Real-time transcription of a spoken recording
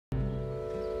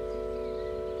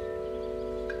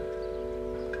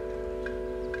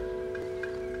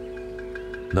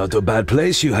Not a bad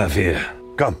place you have here.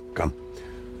 Come, come.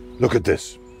 Look at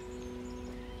this.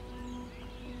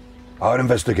 Our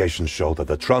investigations show that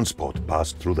the transport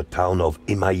passed through the town of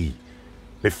Imai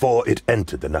before it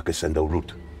entered the Nakasendo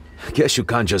route. Guess you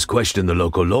can't just question the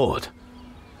local lord.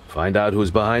 Find out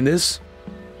who's behind this?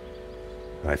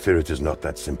 I fear it is not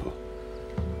that simple.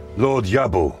 Lord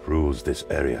Yabu rules this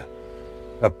area.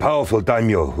 A powerful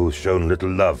daimyo who's shown little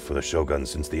love for the Shogun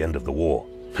since the end of the war.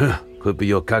 Could be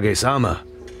your Kage-sama.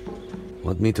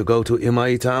 Want me to go to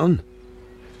Imai town?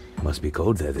 Must be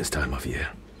cold there this time of year.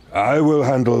 I will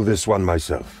handle this one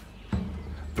myself.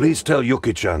 Please tell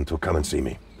Yuki-chan to come and see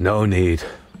me. No need.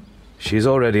 She's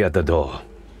already at the door.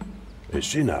 Is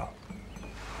she now?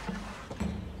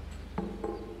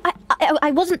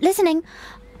 I wasn't listening.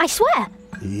 I swear.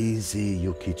 Easy,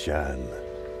 Yuki-chan.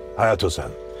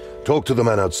 Hayato-san, talk to the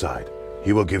man outside.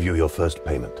 He will give you your first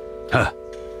payment. Ha!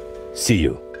 See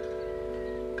you.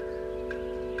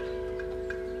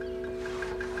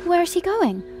 Where is he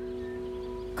going?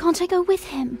 Can't I go with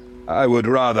him? I would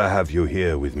rather have you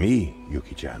here with me,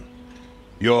 Yuki-chan.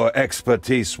 Your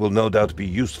expertise will no doubt be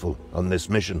useful on this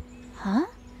mission. Huh?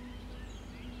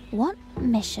 What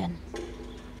mission?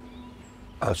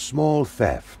 A small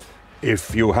theft.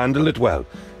 If you handle it well,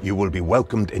 you will be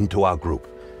welcomed into our group.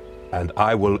 And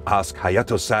I will ask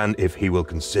Hayato-san if he will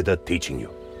consider teaching you.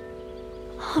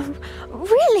 Oh,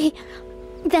 really?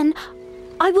 Then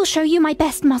I will show you my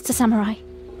best, Master Samurai.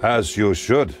 As you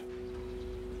should.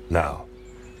 Now,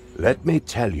 let me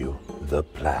tell you the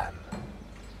plan.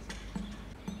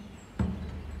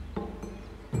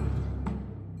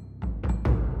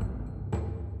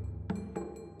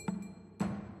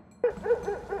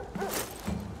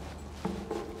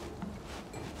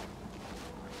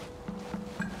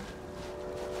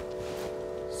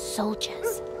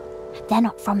 Soldiers. They're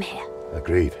not from here.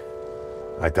 Agreed.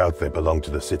 I doubt they belong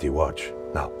to the City Watch.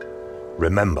 Now,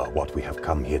 remember what we have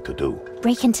come here to do.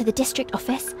 Break into the district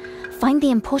office, find the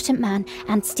important man,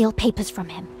 and steal papers from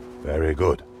him. Very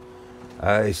good.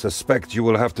 I suspect you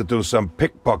will have to do some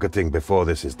pickpocketing before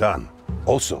this is done.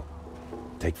 Also,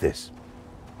 take this.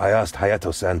 I asked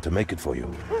Hayato-san to make it for you.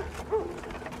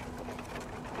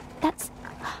 That's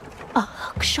a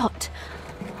hook shot.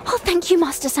 Oh, thank you,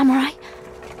 Master Samurai.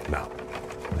 Now,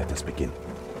 let us begin.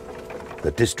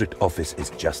 The district office is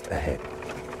just ahead.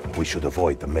 We should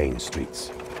avoid the main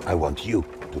streets. I want you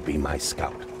to be my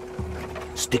scout.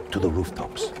 Stick to the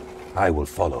rooftops. I will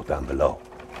follow down below.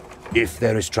 If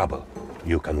there is trouble,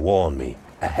 you can warn me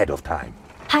ahead of time.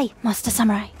 Hi, Master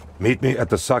Samurai. Meet me at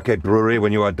the sake brewery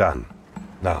when you are done.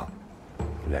 Now,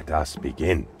 let us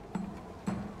begin.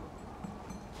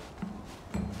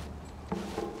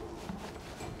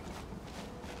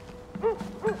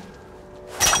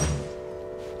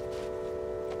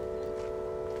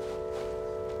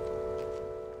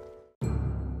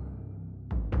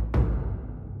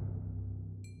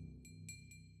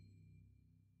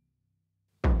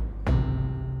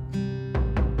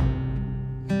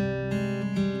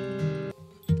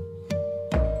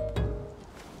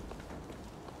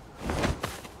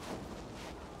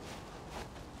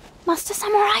 Master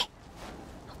Samurai?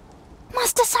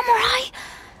 Master Samurai?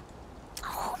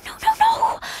 Oh, no, no,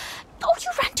 no! Oh, you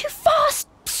ran too fast!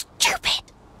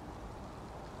 Stupid!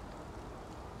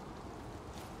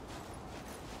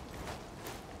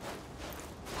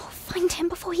 Oh, find him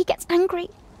before he gets angry.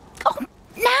 Oh,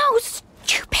 now,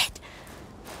 stupid!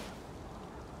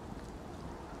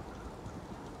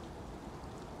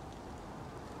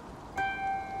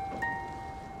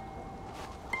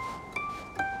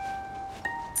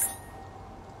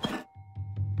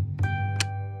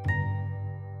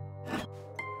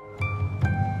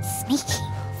 Sneaky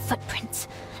footprints,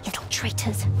 little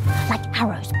traitors, like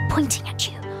arrows pointing at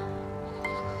you.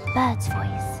 Bird's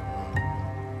voice.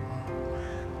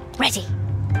 Ready.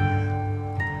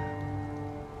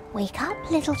 Wake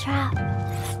up, little trap.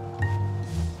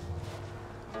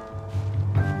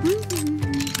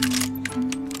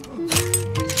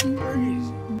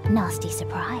 Nasty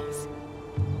surprise.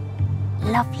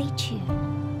 Lovely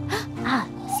tune. Ah,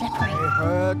 slippery. I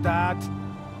heard that.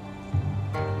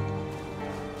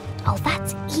 Oh,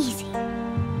 that's easy.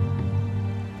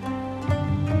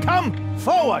 Come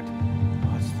forward!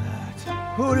 What's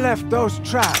that? Who left those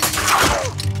traps?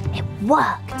 It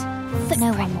worked. But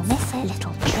no one will miss it,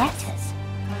 little traitors.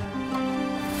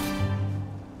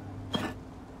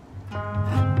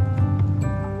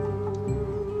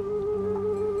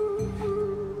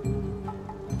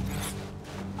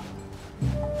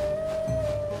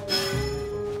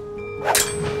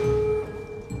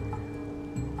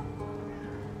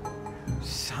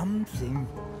 Something.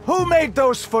 Who made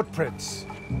those footprints?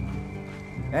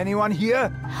 Anyone here?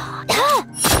 Ha!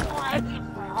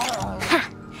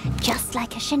 Just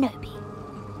like a shinobi.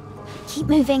 Keep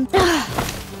moving.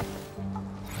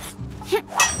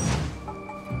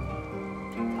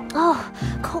 Oh,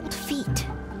 cold feet.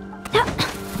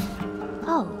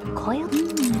 Oh, coiled.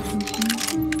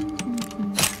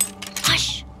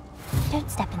 Hush! Don't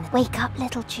step in the... Wake up,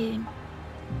 little June.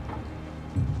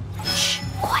 Shh,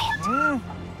 quiet.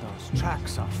 Those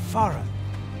tracks are foreign.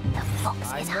 The fox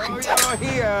I is know hunting.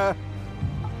 you're here.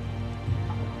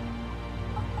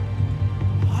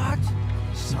 What?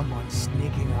 Someone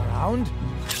sneaking around?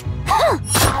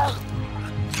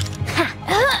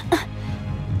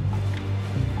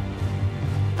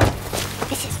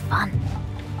 This is fun.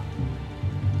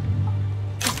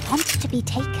 It wants to be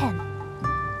taken.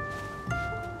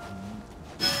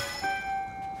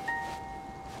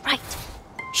 Right.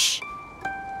 Shh.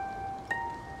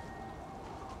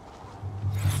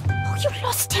 Oh, you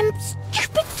lost him.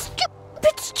 Stupid,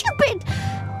 stupid, stupid.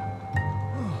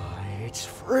 It's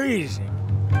freezing.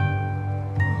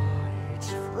 It's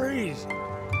freezing.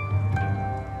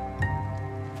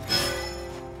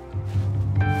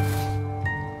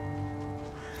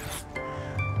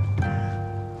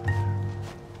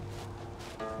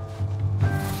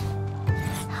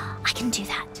 I can do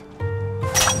that.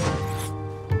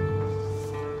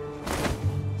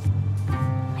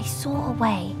 I saw a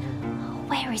way.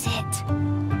 Where is it?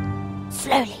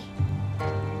 Slowly.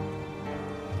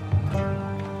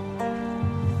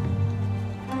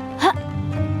 Huh.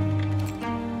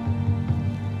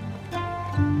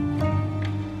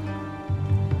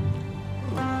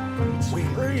 It's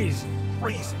freezing.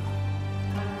 Freezing.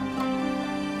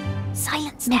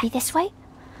 Silence. Maybe this way?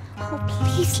 Oh,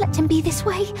 please let him be this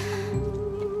way.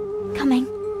 Coming.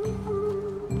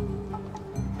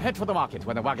 Head for the market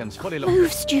where the wagon's fully loaded.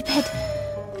 Move, stupid.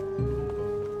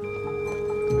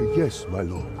 Yes, my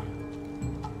lord.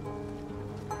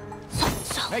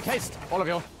 So. Make haste, all of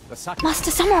you. The sack.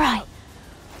 Master Samurai.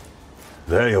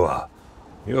 There you are.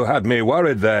 You had me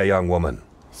worried there, young woman.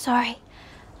 Sorry.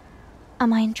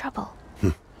 Am I in trouble?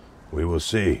 We will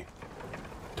see.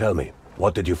 Tell me,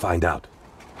 what did you find out?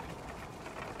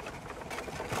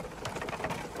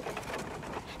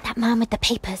 That man with the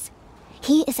papers.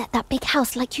 He is at that big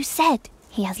house like you said.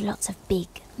 He has lots of big,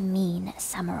 mean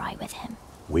samurai with him.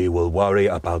 We will worry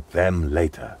about them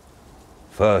later.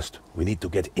 First, we need to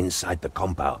get inside the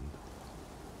compound.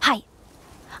 Hi.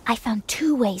 I found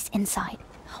 2 ways inside.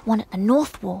 One at the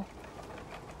north wall.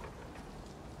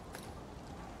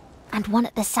 And one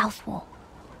at the south wall.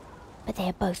 But they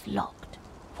are both locked.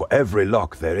 For every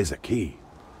lock, there is a key.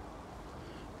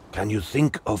 Can you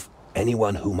think of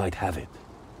anyone who might have it?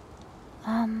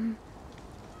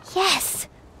 Yes!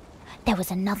 There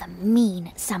was another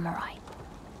mean samurai.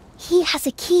 He has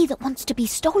a key that wants to be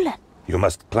stolen. You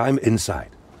must climb inside,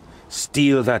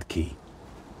 steal that key,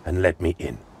 and let me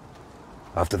in.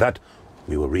 After that,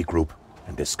 we will regroup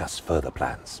and discuss further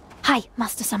plans. Hi,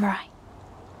 Master Samurai.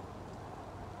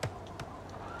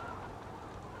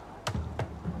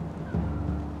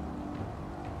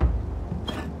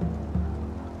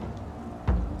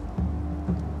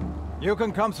 You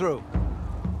can come through.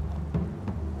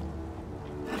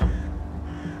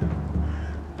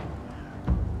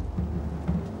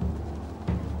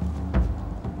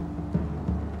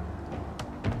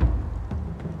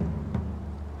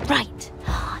 Right.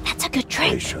 That's a good trick.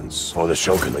 Patience for the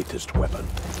Shogun latest weapon.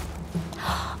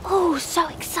 Oh, so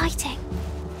exciting.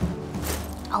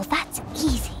 Oh, that's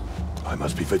easy. I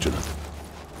must be vigilant.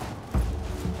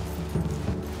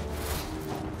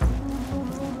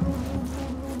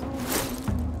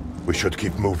 We should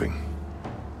keep moving.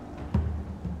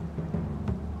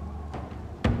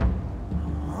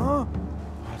 Huh?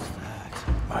 What's that?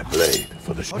 My blade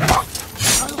for the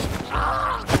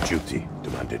duty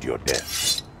demanded your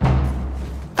death.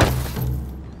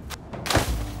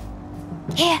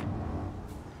 Here.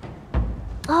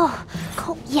 Oh,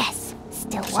 cool. Yes,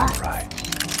 still works. Samurai.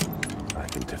 I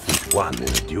can defeat one in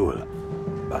a duel,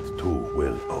 but 2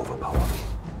 will overpower me.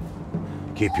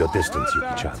 Keep your distance,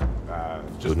 Yuki-chan.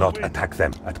 Do not attack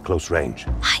them at close range.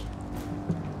 Hi.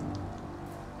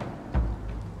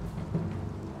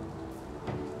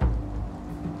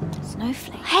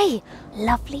 Snowflake. Hey,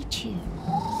 lovely tune.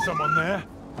 Someone there?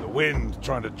 The wind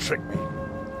trying to trick me.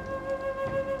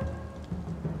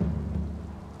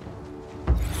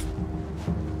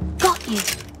 Got you.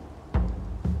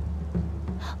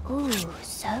 Ooh,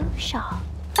 so sharp.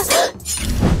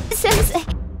 Sensei.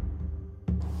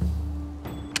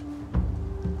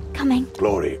 Coming.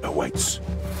 Glory awaits.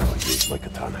 I use my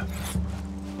katana.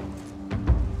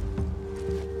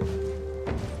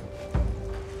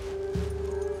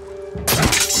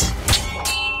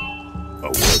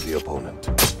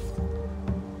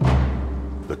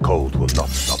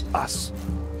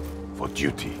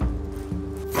 duty.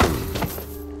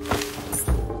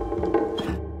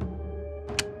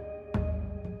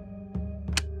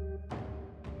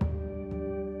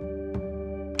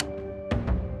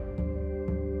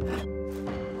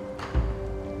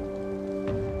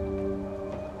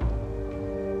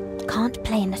 Can't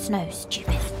play in the snow,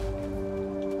 stupid.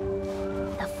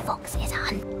 The fox is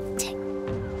hunting.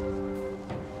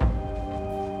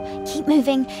 Keep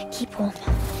moving, keep warm.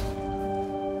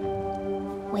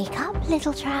 Wake up,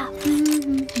 little trap.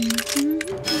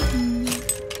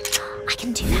 I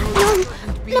can do that.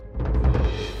 No!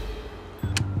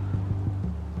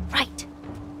 Right.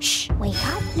 Shh. Wake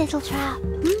up, little trap.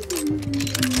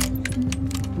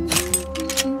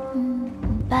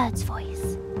 Bird's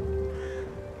voice.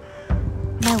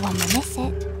 No one will miss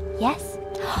it. Yes?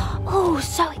 Oh,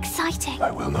 so exciting.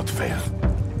 I will not fail.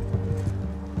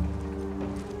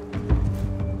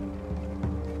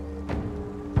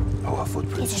 Our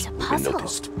footprints Is it a will be puzzle?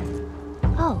 noticed.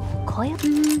 Oh, coil.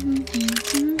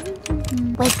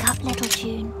 Wake up, little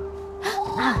tune.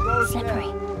 Ah,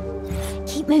 slippery.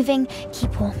 Keep moving,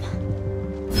 keep warm.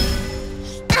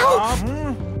 Ow!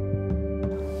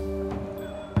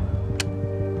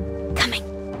 Coming.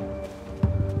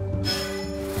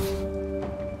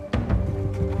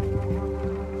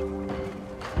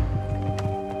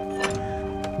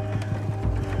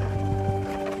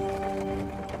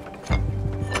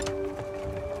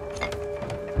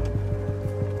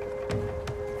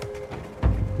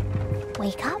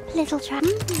 Wake up, little trap.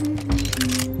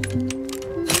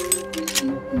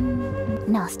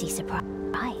 Nasty surprise.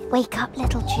 Wake up,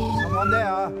 little tune. Someone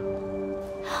there.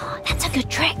 That's a good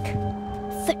trick.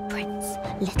 Footprints,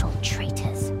 little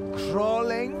traitors.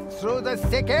 Crawling through the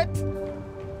thicket.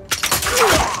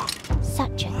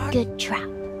 Such a good trap.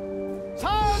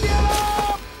 Sound it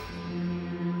up!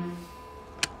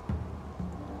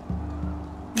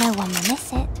 No one will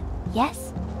miss it.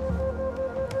 Yes?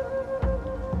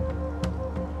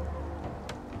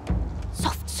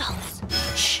 Soft soles.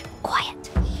 Shh, quiet.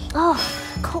 Oh,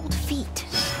 cold feet.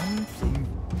 Something.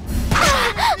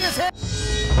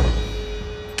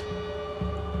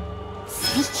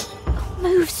 Sneaky.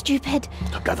 Move, stupid.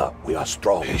 Together we are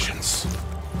strong. Patience.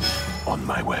 On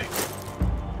my way.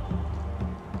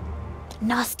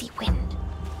 Nasty wind.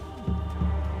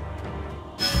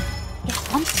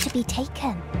 It wants to be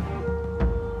taken.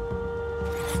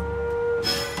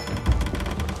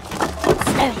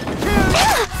 Slowly.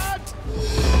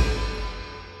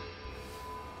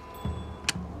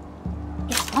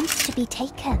 It wants to be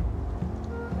taken.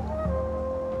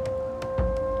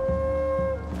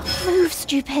 Move,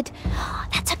 stupid.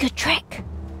 That's a good trick.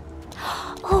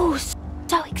 Oh,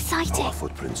 so exciting. Our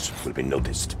footprints will be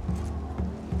noticed.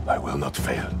 I will not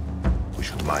fail. We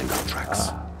should mind our tracks.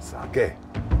 Sake.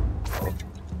 Oh,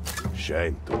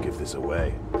 shame to give this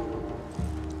away.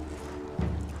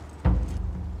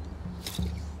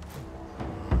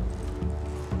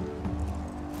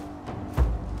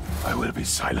 I will be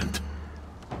silent.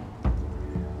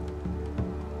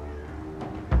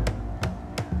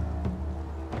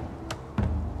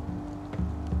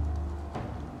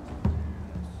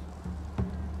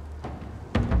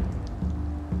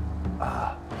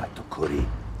 Curry.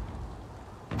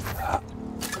 Ah,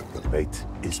 the bait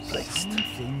is placed.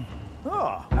 Something.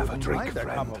 Oh, Have a wouldn't drink, mind a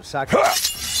friend. cup of sake.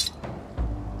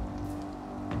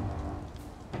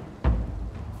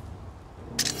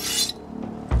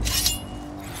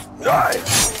 Die!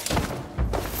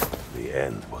 The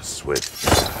end was swift.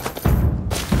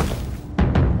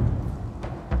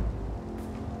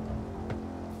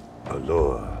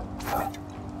 Allure. Ah,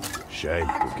 shame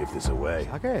to give this away.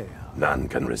 Sake. None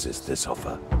can resist this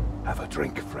offer. Have a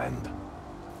drink, friend.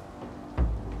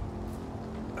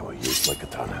 I will use my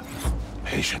katana.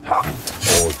 Patient.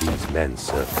 All these men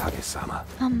serve Kage-sama.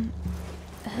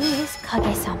 Who is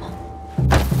Kage-sama?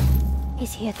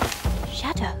 Is he a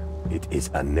shadow? It is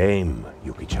a name,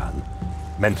 Yuki-chan.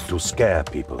 Meant to scare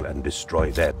people and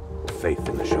destroy their faith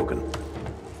in the Shogun.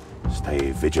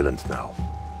 Stay vigilant now.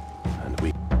 And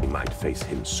we might face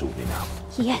him soon enough.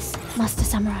 Yes, Master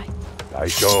Samurai.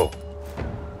 Daisho.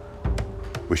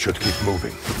 We should keep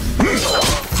moving.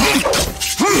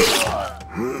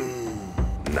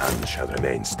 None shall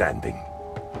remain standing.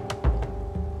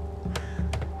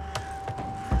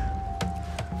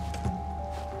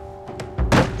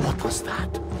 What was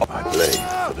that? I blame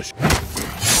for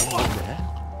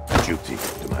the duty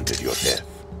demanded your death.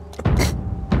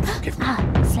 Give me.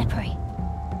 Ah, slippery.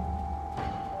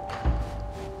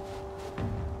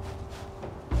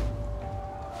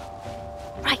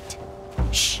 Right.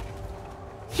 Shh.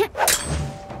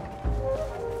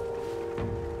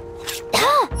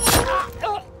 Ha!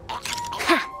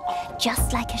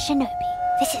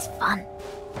 shinobi. This is fun.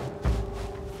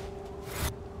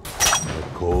 A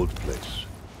cold place.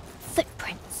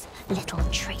 Footprints, little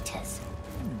traitors.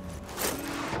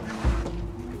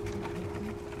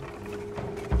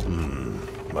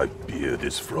 My beard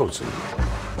is frozen.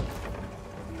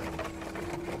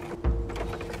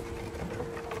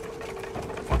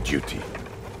 For duty.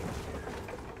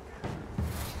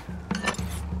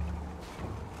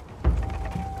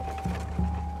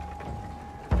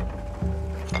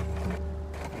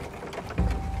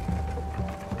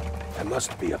 There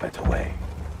must be a better way.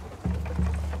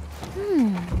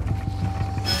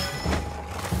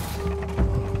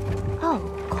 Oh,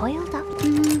 coiled up.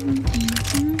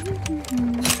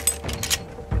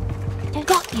 I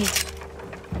got you.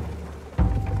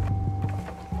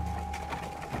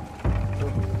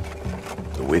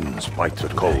 The winds bite the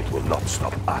cold will not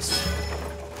stop us.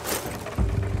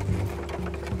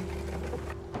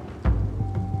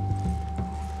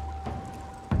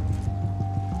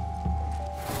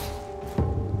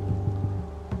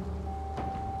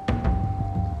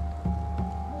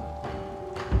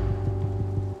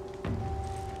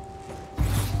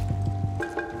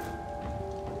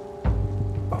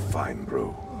 A fine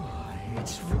brew.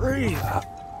 It's free.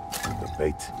 The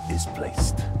bait is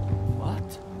placed.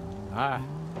 What? Ah,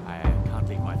 I can't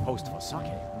leave my post for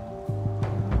sake.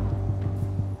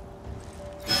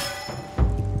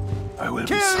 I will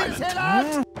be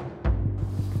silent.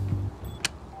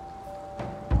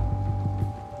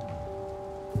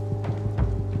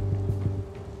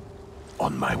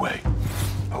 On my way.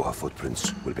 Our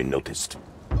footprints will be noticed.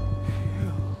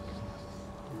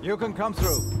 You can come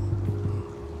through.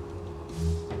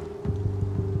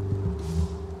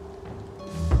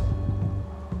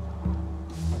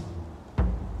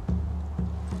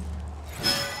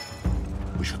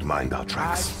 We should mind our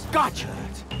tracks. Gotcha.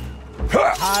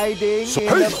 Hiding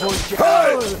in the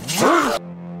bushes.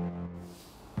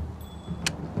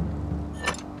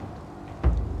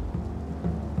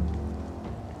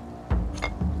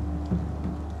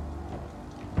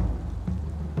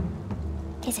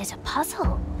 Is it a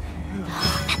puzzle?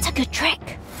 That's a good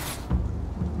trick.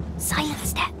 Silent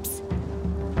steps.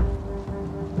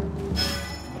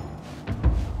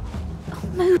 Oh,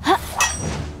 move.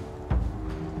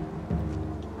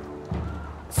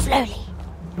 Slowly.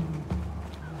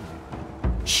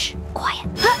 Shh, quiet.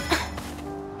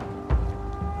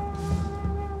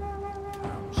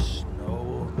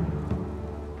 Snow.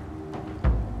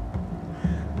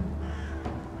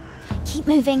 Keep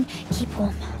moving, keep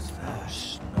warm.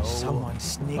 Someone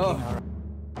sneaking around.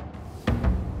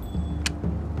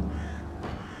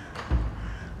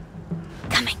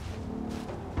 Coming.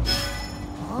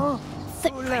 Huh?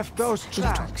 Who left those Little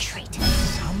tracks? traitor.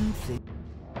 Something.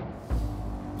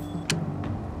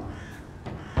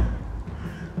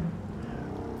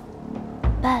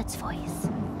 Bird's voice.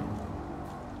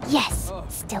 Yes,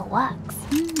 still works.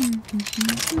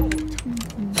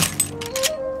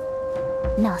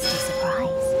 Nasty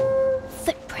surprise.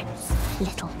 Footprints,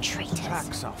 little traitors.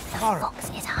 Tracks are The far. fox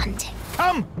is hunting.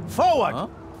 Come forward. Huh?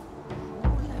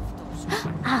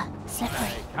 Ah, slippery.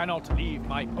 I cannot leave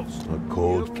my post. A You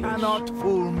cold place. cannot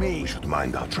fool me. We should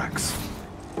mind our tracks.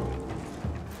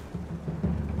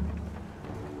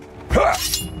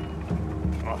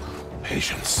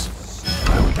 Patience.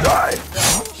 I will die.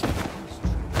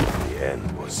 The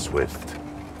end was swift.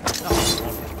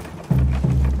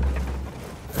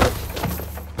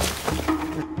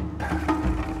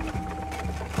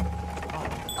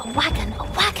 A wagon, a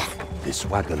wagon. This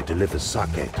wagon delivers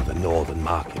sake to the northern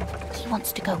market. He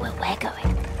wants to go where we're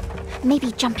going.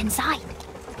 Maybe jump inside.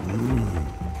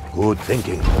 Good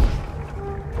thinking.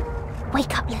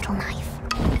 Wake up, little knife.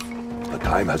 The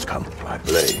time has come. My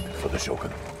blade for the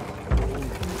Shogun.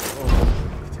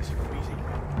 It is freezing.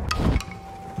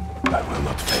 I will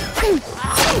not fail.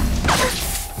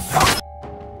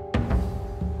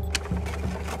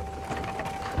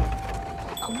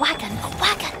 A wagon, a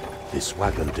wagon. This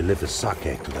wagon delivers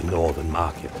sake to the northern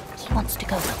market. He wants to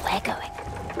go where we're going.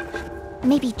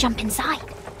 Maybe jump inside.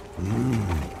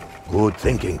 Good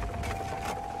thinking. I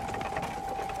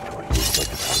will use my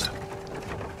katana.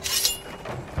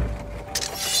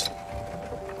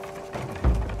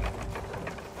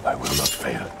 I will not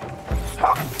fail.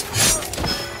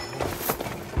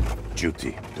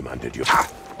 Duty demanded you.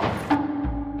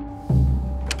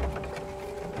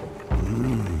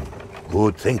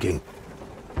 Good thinking.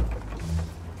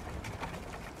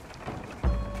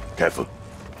 Careful.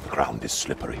 The ground is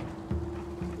slippery.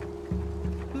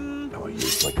 I will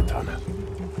use my katana.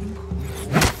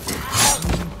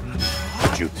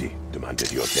 Duty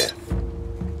demanded your death.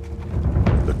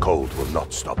 The cold will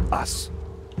not stop us.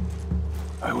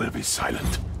 I will be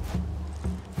silent.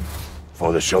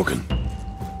 For the Shogun.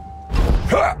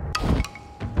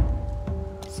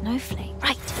 Snowflake.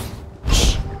 Right.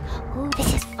 Shh. Oh,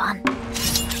 this is fun.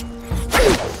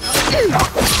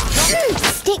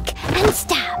 Stick and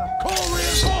stab. Call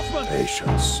reinforcements!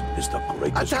 Patience is the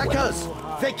greatest weapon. Attackers!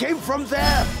 They came from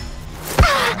there!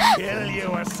 Kill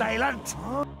you, assailant!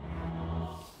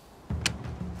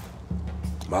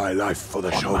 My life for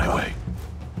the Shogun. My way.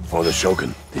 For the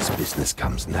Shogun. This business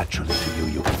comes naturally to you,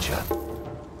 Yuki-chan.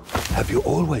 Have you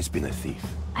always been a thief?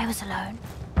 I was alone.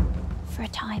 For a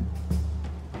time.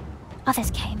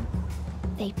 Others came.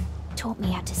 They taught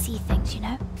me how to see things, you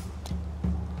know?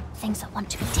 Things that want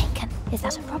to be taken. Is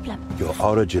that a problem? Your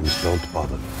origins don't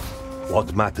bother me.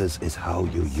 What matters is how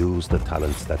you use the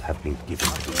talents that have been given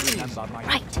to you.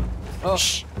 Right.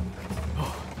 Shh.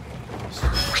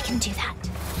 I can do that.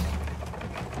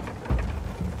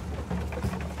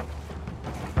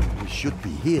 We should be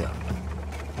here.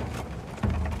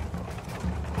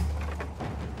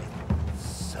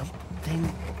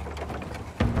 Something...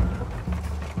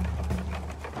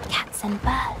 Cats and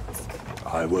birds.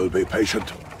 I will be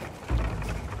patient.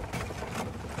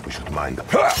 We should mind the...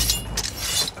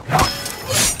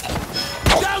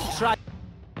 Don't try!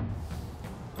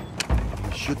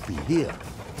 We should be here.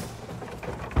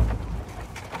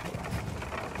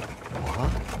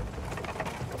 What?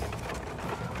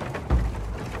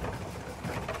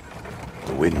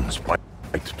 The winds bite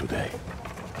today.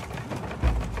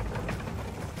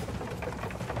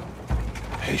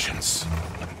 Patience.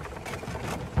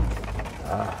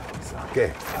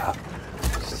 Sake.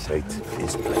 Fate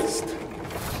is placed.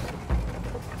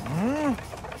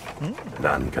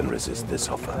 None can resist this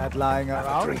offer. That lying Have a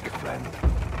around? drink, friend.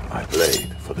 My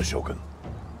blade for the Shogun.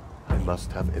 I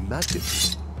must have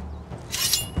imagined.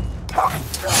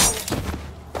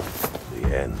 The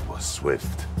end was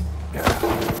swift.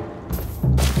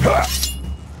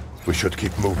 We should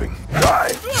keep moving.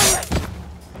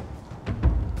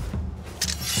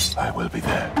 I will be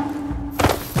there.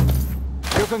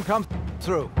 You can come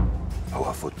through.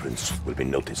 Our footprints will be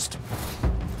noticed.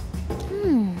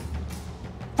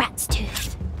 Rat's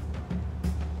tooth.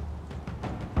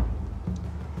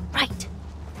 Right.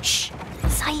 Shh.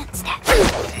 Silent step.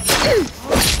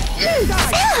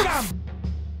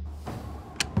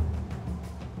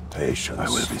 Patience. I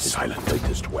will be silent.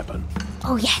 Latest weapon.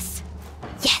 Oh, yes.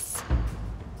 Yes.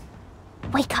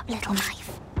 Wake up, little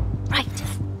knife. Right.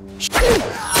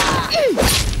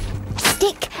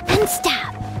 Stick and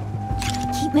stab.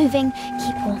 Keep moving.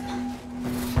 Keep warm.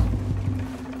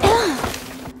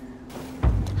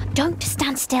 Don't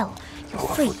stand still. You'll Our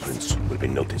freeze. footprints will be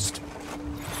noticed.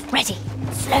 Ready.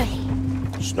 Slowly.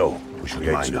 Snow. We should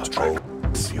mind our track.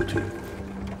 Beauty.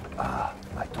 Ah,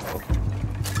 my dog.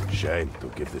 Shame to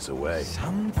give this away.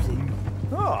 Something.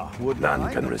 Oh, would None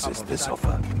like can a resist cup of this that.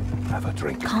 offer. Have a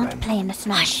drink, Can't friend. play in the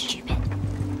snow, stupid.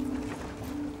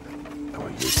 Our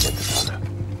youth entertainer.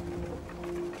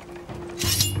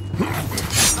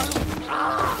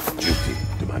 Duty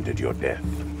demanded your death.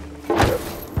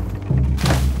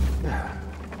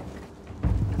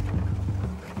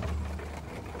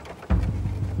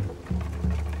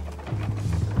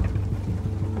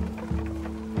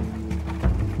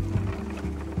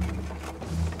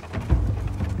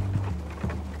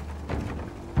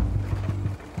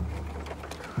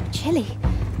 Chilly.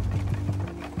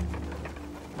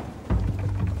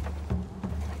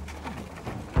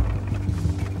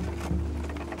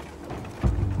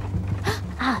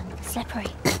 Ah, slippery.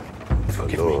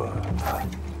 Forgive me.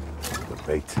 The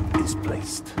bait is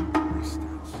placed.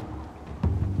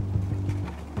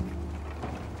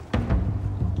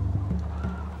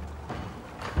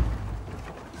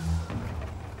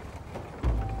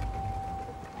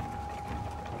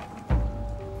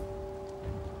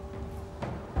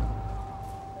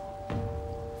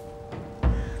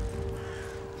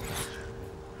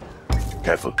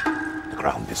 Careful. The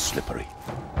ground is slippery.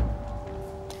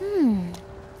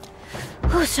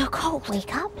 Oh, so cold.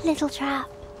 Wake up, little trap.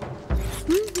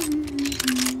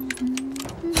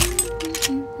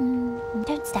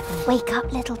 Don't step in. Wake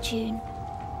up, little June.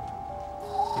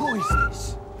 Who is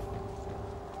this?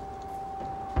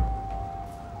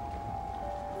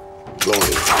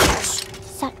 Glorious.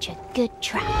 Such a good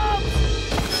trap.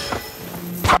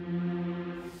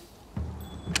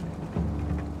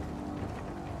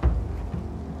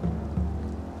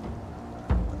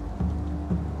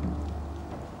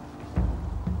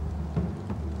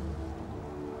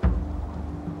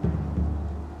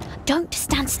 Don't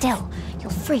stand still.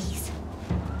 You'll freeze.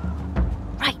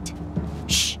 Right.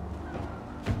 Shh.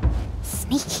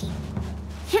 Sneaky.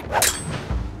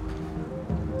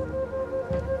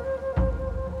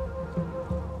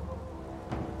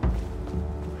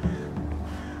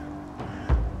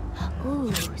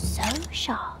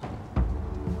 sharp.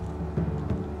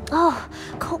 Oh,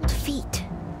 cold feet.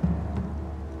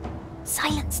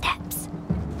 Silent steps.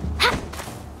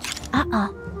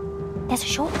 Ha! There's a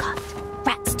shortcut.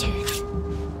 Rat's tooth.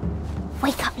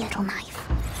 Wake up, little knife.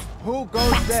 Who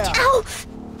goes Rat's there? Ow!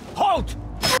 Halt!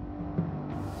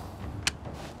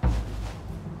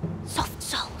 Soft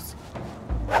souls.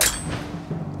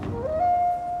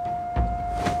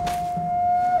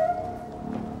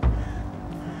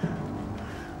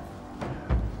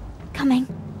 Coming.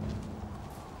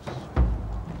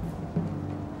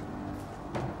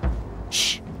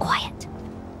 Shh, quiet.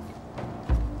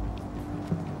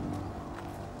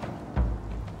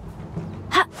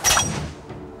 Ha!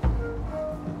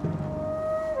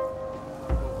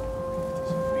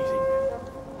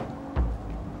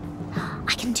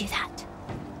 I can do that.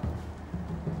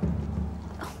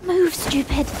 Oh, move,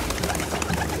 stupid.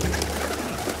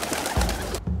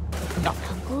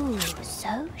 Ooh,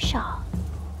 so sharp.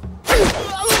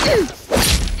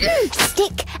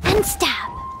 Stick and stab.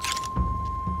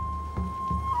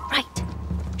 Right.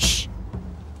 Shh.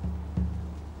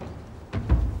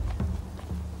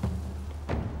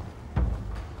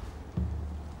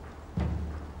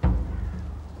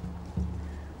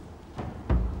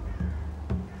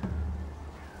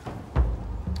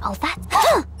 Oh, that's...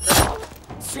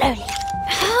 Slowly.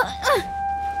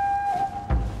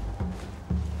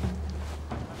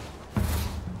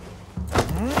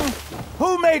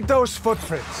 Who made those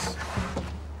footprints?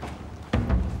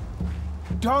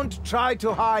 Don't try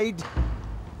to hide.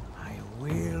 I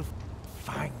will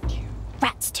find you.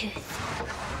 Rat's tooth.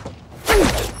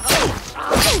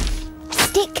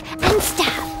 Stick and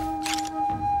stab.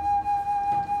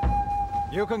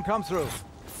 You can come through.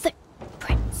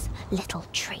 Footprints, little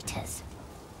traitors.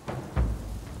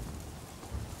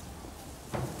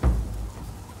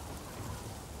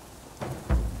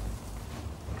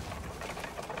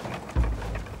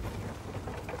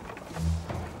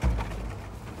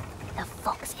 The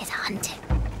fox is hunting.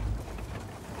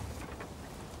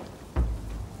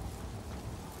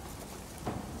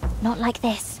 Not like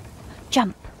this.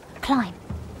 Jump, climb.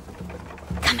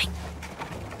 Coming.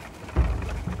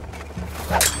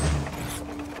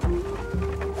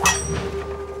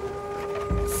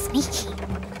 Sneaky.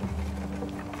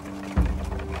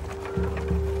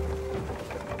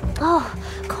 Oh,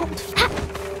 cold fat.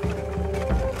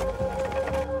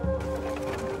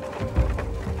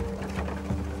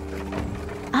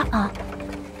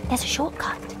 There's a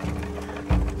shortcut.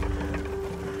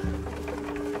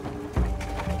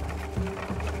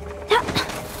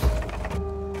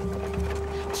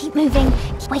 Keep moving.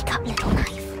 Wake up, little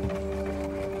knife.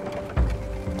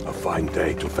 A fine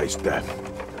day to face death.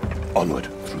 Onward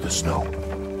through the snow.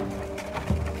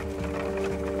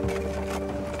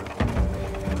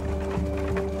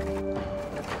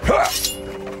 Ha!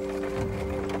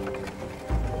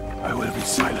 I will be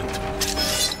silent.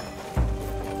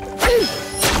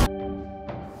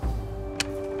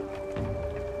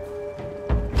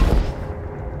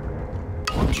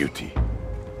 On duty.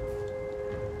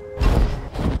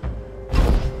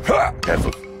 Ha!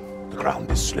 Careful. The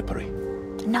ground is slippery.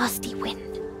 Nasty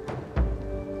wind.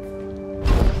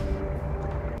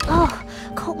 Oh,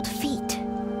 cold feet.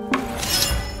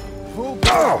 Who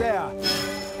goes there?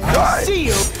 I see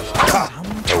you.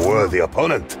 A worthy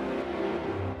opponent.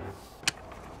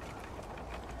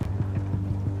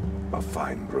 A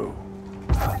fine brew.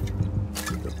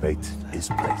 The bait is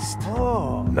placed.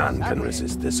 Oh, None can lovely.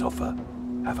 resist this offer.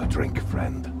 Have a drink,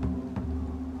 friend.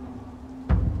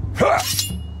 Ha!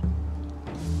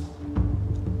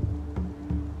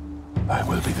 I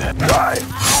will be there. Die!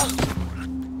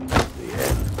 The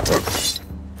end.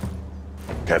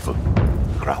 Careful.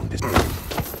 The ground is...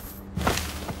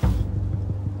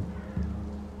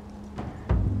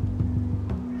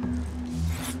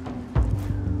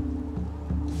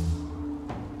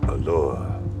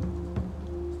 Allure.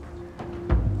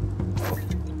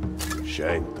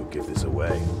 Shame to give this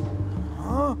away.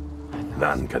 Huh?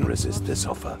 None can resist this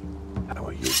offer. I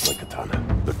will use my katana.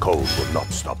 The cold will not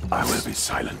stop. I will be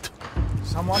silent.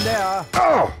 Someone there.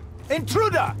 Oh!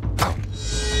 Intruder!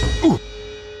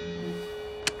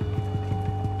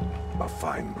 A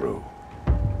fine brew.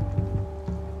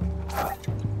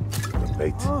 The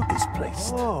bait is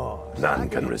placed. Oh, None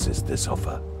can resist this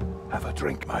offer. Have a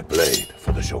drink. My blade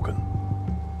for the Shogun.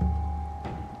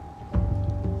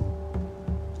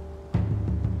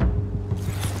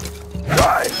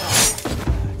 Die!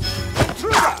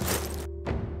 intruder!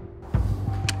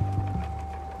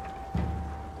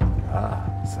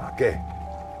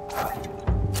 Sake.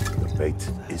 The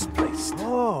bait is placed.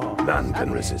 Oh, None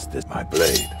can resist this. My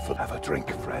blade for... Have a drink,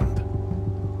 friend.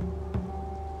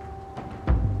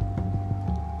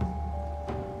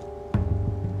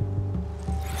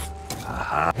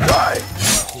 Die!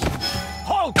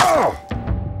 Halt!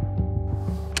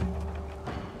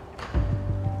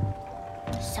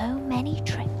 So many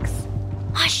tricks.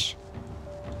 Hush!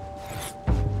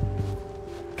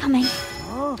 Coming.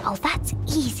 Oh, that's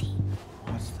easy.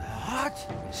 What's that?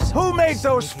 Who made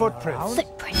those footprints?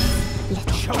 Footprints,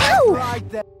 little Show cow! right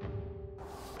there.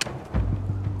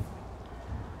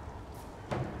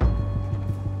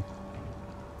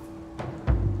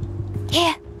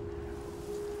 Here.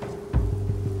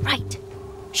 Right.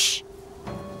 Shh.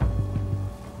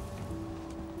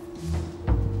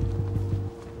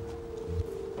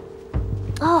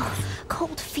 Oh,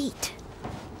 cold feet.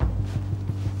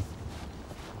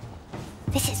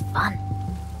 This is fun.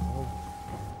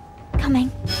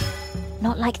 Coming.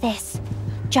 Not like this.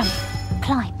 Jump.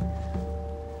 Climb.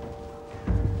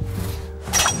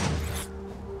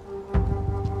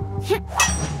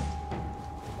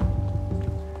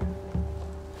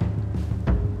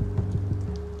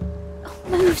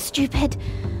 Move, stupid.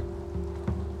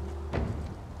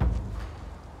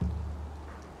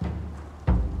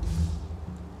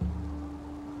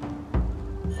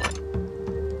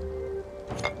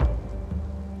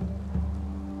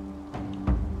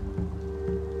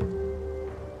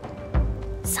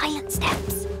 Silent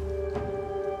steps.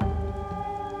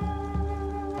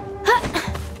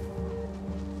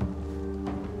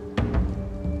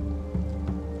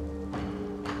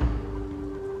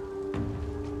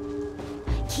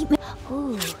 Keep me.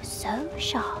 Ooh, so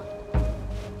sharp.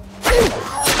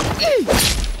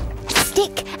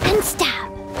 Stick and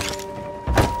stab.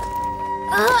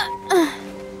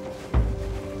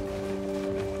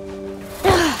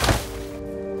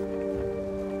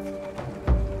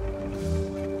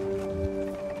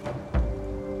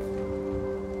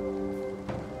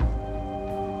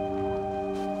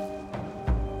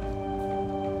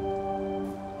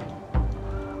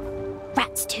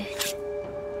 Rat's tooth.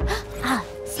 Ah,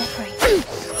 slippery.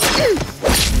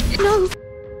 No.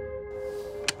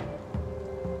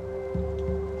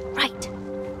 Right.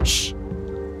 Shh.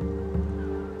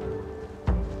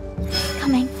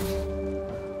 Coming.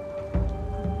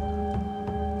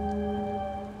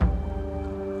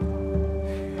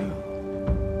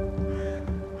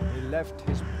 He left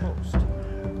his post.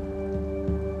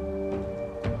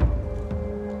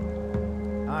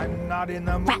 I'm not in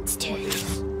the mood. Rat's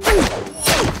tooth.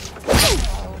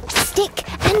 Stick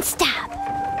and stab.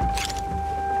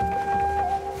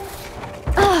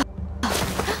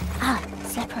 Ah,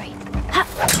 slippery. Ha.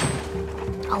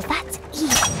 Oh, that's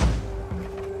easy.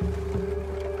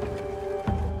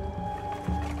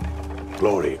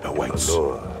 Glory awaits.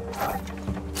 Allure.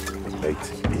 Bait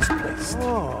is placed.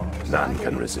 Oh, None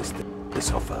can resist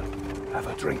this offer. Have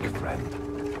a drink, friend.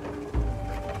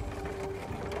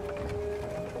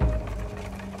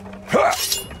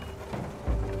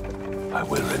 I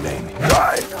will remain here.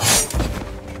 Die!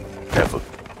 Careful.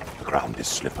 The ground is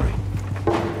slippery.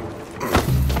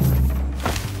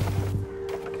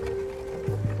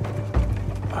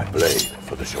 I blade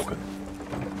for the Shogun.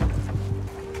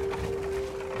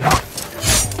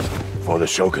 For the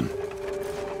Shogun.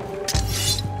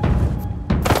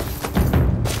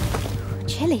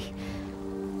 Chilly.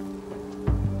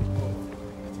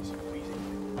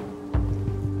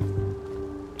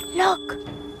 Look!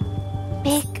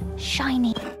 Big,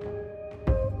 shiny.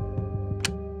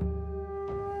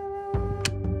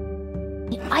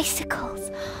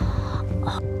 Icicles.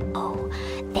 Oh,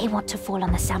 they want to fall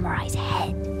on the samurai's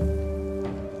head.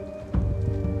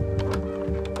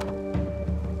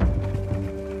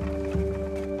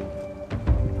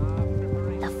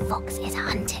 The fox is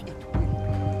hunting.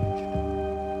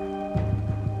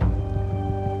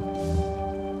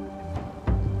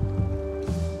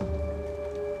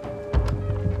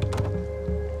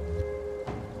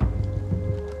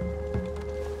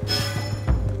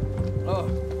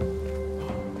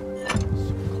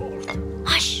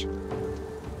 Hush!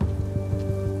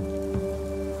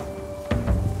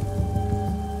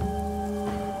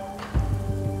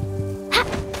 Ha!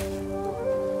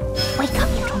 Wake up,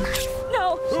 little knife.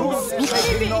 No! who's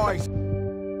making noise?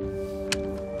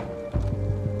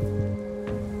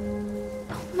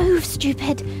 Move,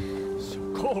 stupid. So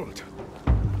cold.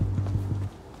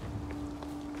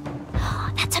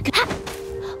 That's a good. Ha!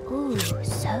 Ooh,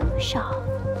 so sharp.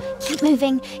 Keep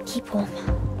moving, keep warm.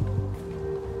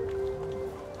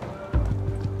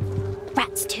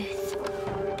 Rat's tooth.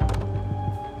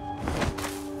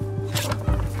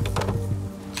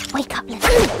 Wake up, little.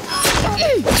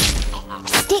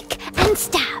 Stick and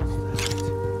stab.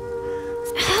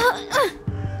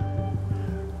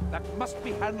 That must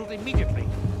be handled immediately.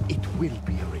 It will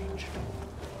be arranged.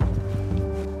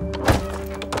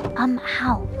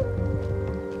 How?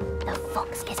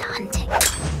 fox is hunting.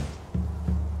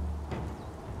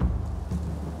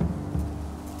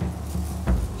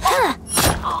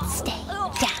 Stay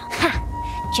down. Ha!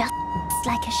 Just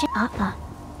like a ship.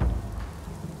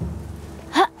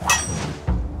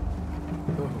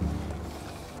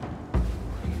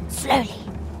 Slowly.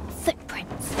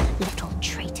 Footprints. Little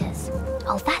traitors.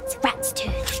 Oh, that's rat's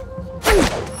tooth.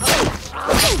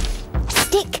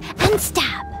 Stick and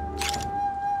stab.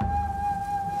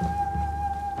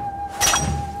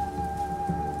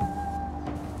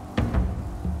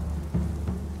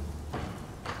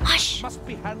 Hush! Must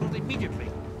be handled immediately.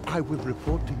 I will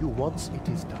report to you once it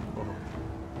is done.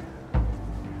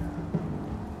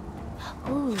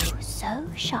 Ooh, so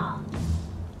sharp.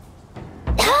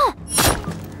 Ah!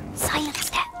 Silent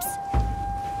steps.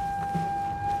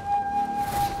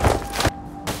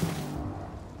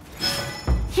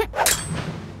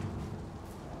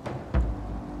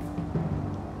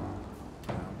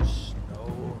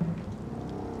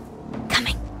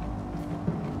 Coming.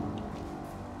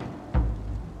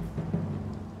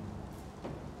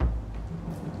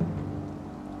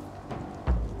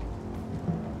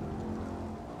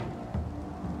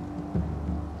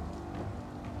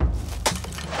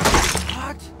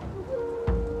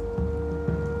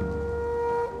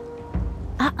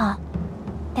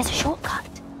 There's a shortcut.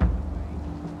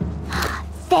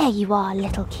 There you are,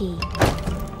 little key.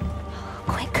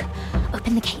 Quick,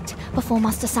 open the gate before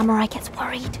Master Samurai gets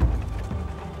worried.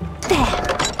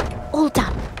 There, all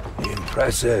done.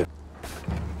 Impressive.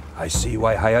 I see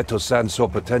why Hayato-san saw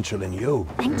potential in you.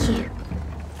 Thank you.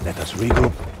 Let us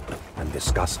regroup and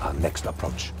discuss our next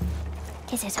approach.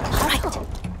 Is it all right?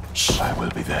 Shh. I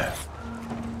will be there.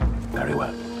 Very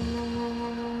well.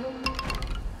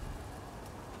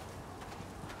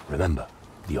 Remember,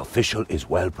 the official is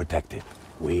well protected.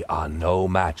 We are no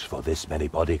match for this many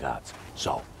bodyguards,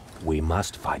 so we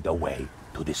must find a way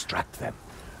to distract them.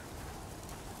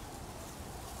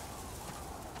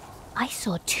 I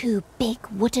saw 2 big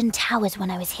wooden towers when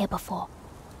I was here before.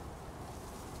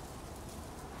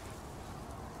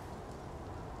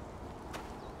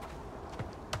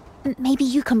 Maybe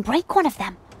you can break one of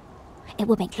them. It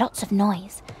will make lots of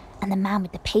noise, and the man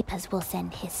with the papers will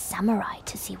send his samurai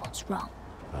to see what's wrong.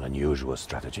 An unusual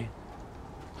strategy.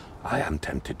 I am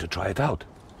tempted to try it out.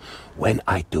 When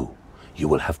I do, you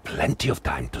will have plenty of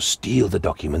time to steal the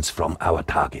documents from our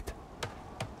target.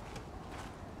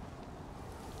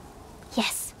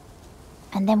 Yes.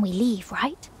 And then we leave,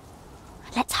 right?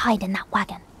 Let's hide in that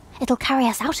wagon. It'll carry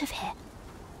us out of here.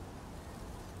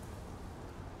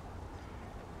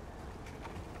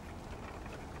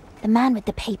 The man with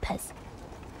the papers.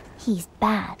 He's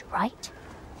bad, right?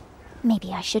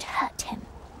 Maybe I should hurt him.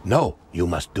 No, you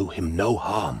must do him no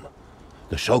harm.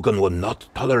 The Shogun will not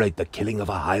tolerate the killing of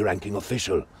a high-ranking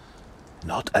official.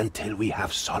 Not until we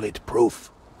have solid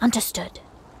proof. Understood.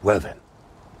 Well then.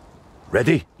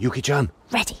 Ready, Yuki-chan?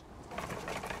 Ready.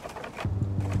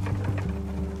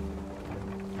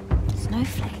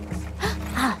 Snowflakes.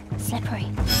 Ah, slippery.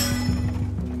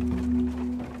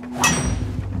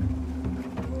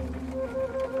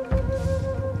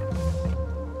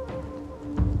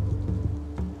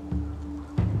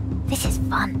 This is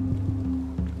fun.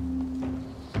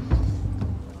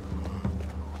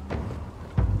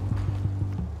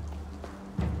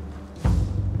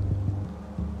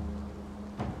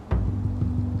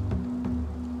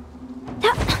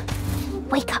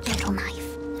 Wake up, little knife.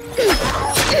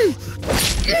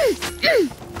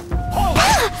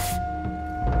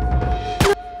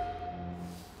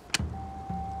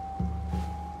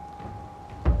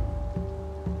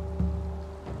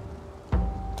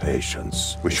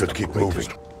 Patience. We should keep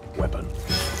moving. Weapon.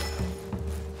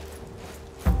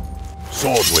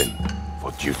 Sword wind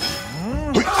for duty.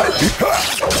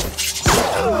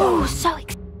 Oh, so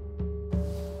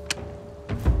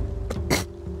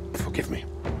Forgive me.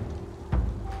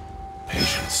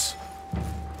 Patience.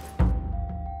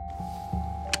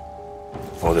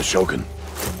 For the Shogun.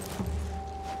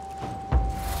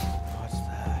 What's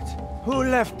that? Who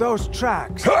left those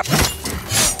tracks?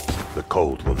 The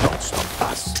cold will not stop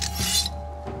us.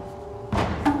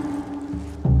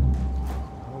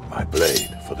 My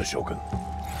blade for the Shogun.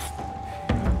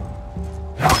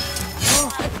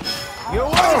 You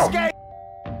won't escape!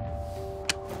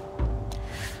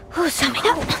 Oh, summon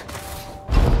up.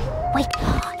 Wait,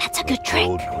 that's a good trick.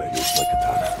 Old where use my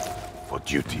katana. For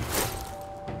duty.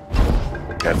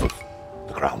 Careful.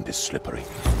 The ground is slippery.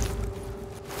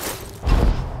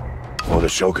 For the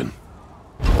Shogun.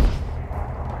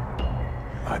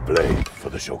 My blade for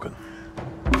the Shogun.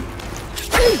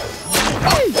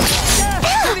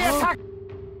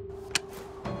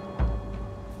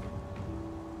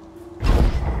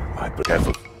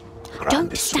 Careful. Ground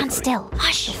Don't is stand slippery. still.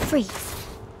 Hush, freeze.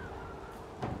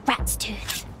 Rat's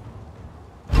tooth.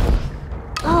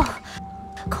 Oh,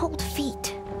 cold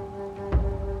feet.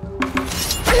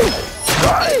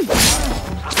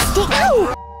 Stick.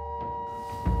 Oh!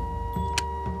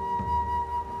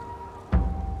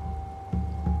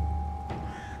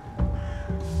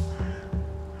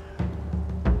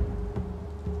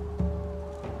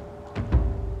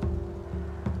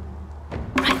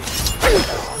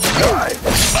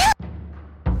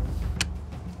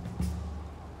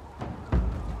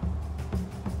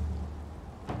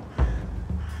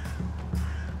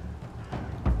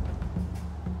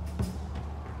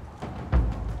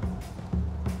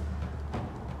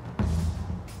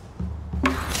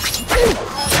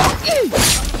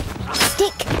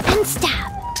 Stick and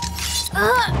stab.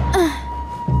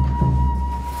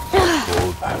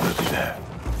 I will be there.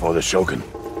 For the Shogun.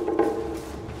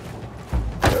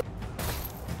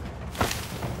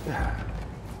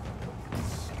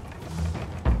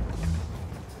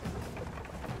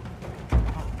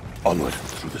 Onward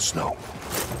through the snow.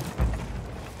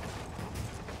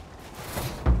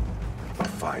 A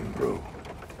fine brew.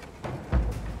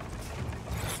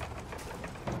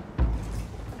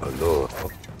 A lure.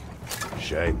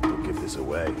 Shame to give this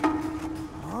away.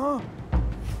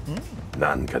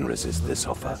 None can resist this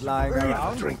offer. lying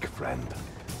around? Drink, friend.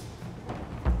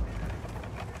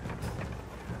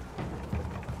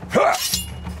 Ha!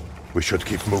 We should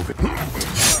keep moving.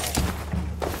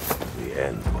 The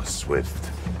end was swift.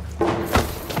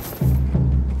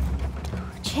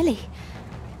 Chilly.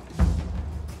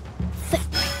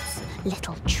 Footprints,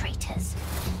 little traitors.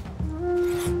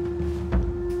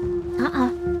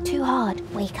 Too hard.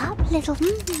 Wake up, little.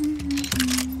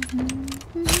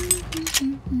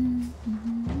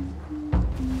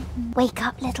 Wake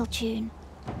up, little June.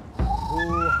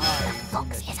 The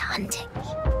fox is hunting.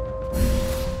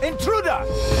 Intruder!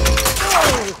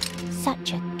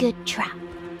 Such a good trap.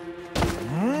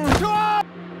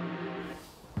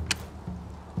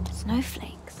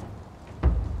 Snowflakes.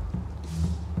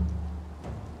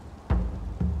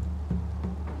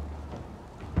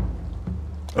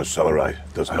 A samurai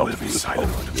does not be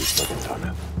silent to me,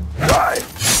 Shogun.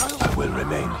 I will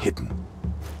remain hidden.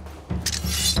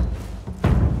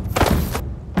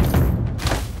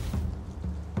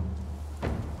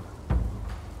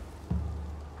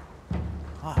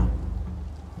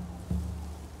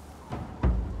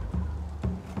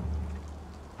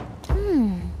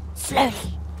 Slowly.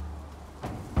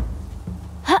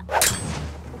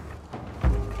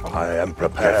 I am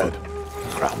prepared.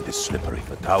 The ground is slippery.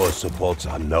 The tower supports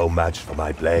are no match for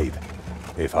my blade.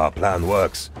 If our plan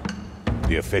works,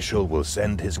 the official will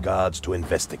send his guards to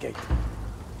investigate.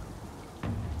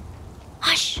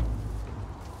 Hush.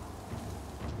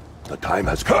 The time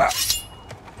has come.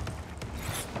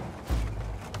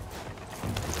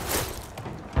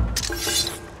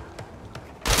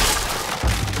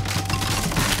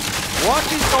 What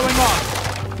is going on?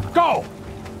 Go!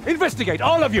 Investigate,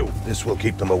 all of you! This will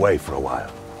keep them away for a while.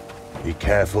 Be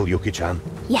careful, Yuki-chan.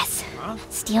 Yes.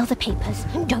 Steal the papers.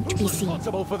 Don't be seen.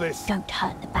 Responsible for this. Don't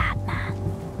hurt the bad man.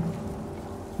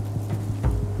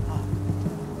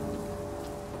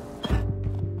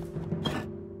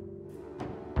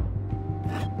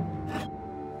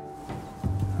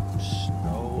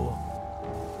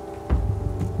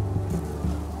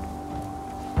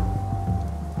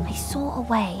 I saw a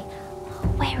way.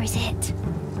 Where is it?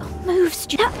 Oh, move,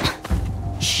 Stu.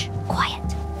 Shh, quiet.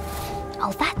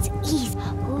 Oh, that's easy.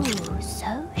 Ooh,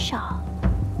 so sharp.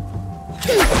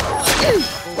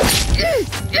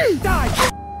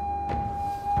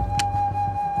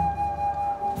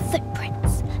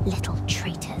 Footprints, little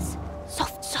traitors.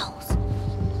 Soft soles.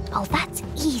 Oh, that's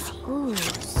easy. Ooh,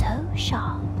 so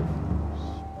sharp.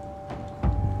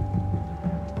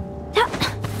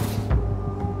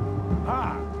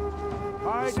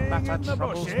 Hiding in the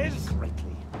bushes.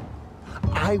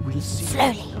 I will see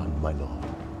Slowly. you done, my lord.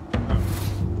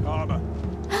 Armor.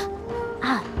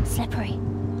 Ah, slippery.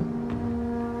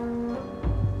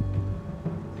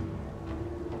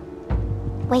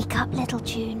 Wake up, little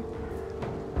June.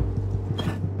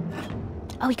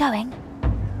 Are we going?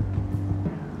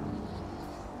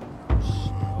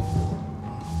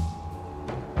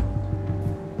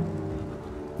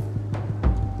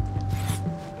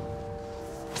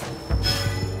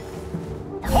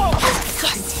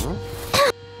 Yes.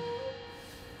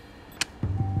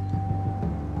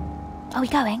 Are we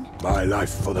going? My life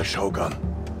for the Shogun.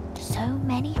 So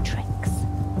many tricks.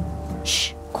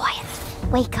 Shh, quiet.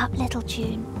 Wake up, little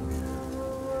June.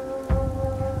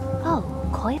 Oh,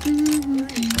 quiet.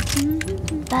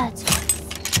 Bird's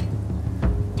voice.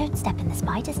 Don't Don't step in the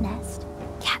spider's nest.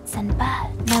 Cats and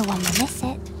birds. No one will miss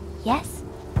it. Yes?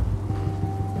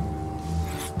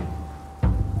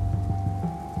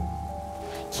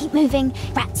 Keep moving.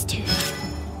 Rat's tooth.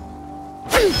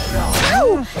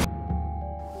 Ow!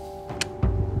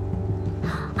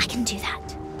 I can do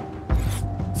that.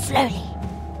 Slowly.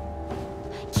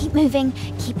 Keep moving.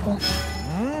 Keep warm.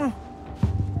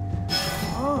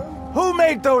 Who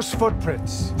made those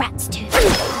footprints? Rat's tooth.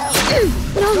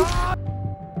 No!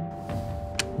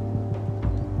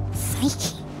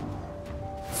 Sneaky.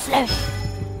 Slowly.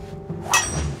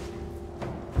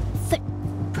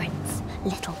 Footprints,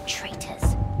 little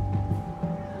traitors.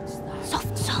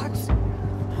 Soft souls.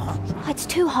 It's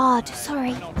too hard,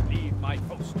 sorry. Not leave my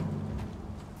post.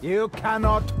 You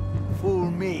cannot fool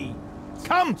me.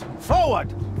 Come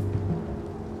forward!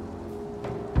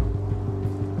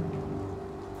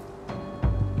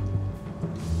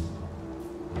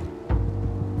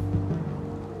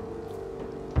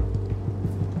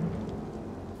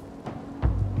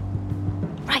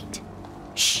 Right.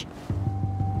 Shh.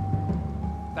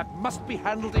 That must be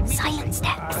handled immediately. Silent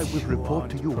steps. I will report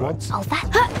to you once. Oh,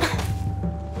 that.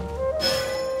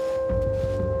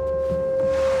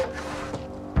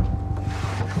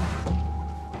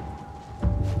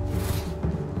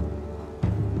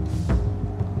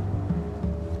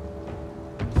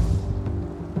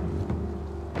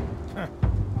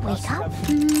 Wake up.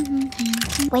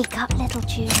 Wake up, little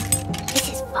June. This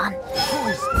is fun. Who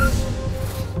is this?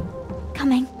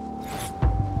 Coming.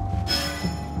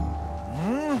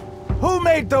 Who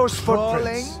made those Crawling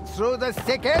footprints? through the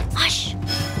thicket? Hush.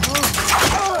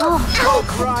 Oh,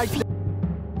 Right.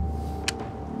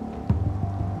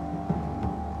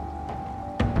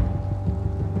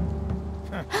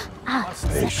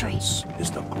 slippery. Patience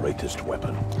is the greatest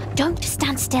weapon. Don't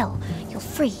stand still. You'll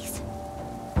freeze.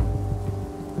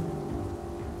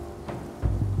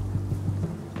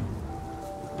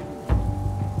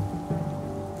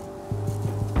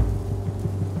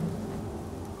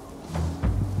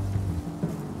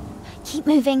 Keep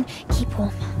moving. Keep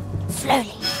warm.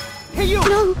 Slowly. Hey, you!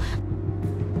 No!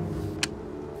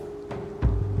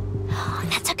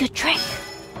 That's a good trick.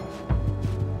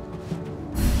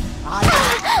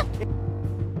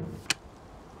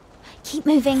 Keep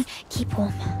moving. Keep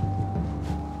warm.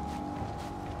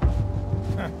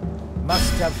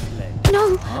 Must have fled.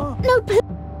 No! No, please!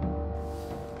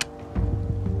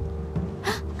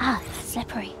 Ah,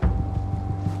 slippery.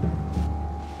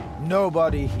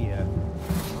 Nobody here.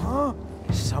 Huh?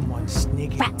 Is someone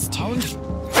sneaking Rat's around? tooth.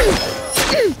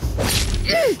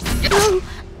 No!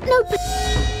 No,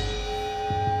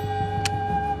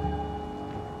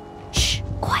 shh!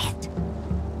 Quiet.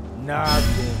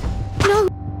 Nothing. No!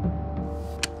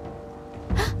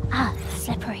 Ah,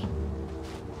 slippery.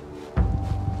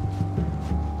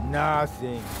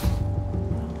 Nothing.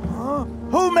 Huh?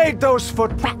 Who made those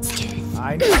footprints? Rat's tooth.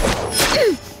 I know.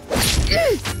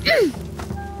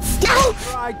 Ow!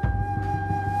 Right.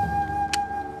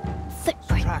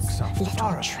 Footprints. Tracks of Little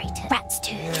forest. traitor. Rat's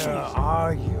tooth. Where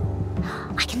are you?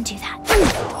 I can do that.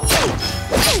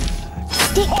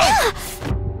 Stick.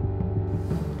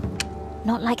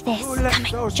 Not like this. Who left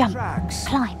Coming. those Jump. tracks?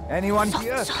 Climb. Anyone Soft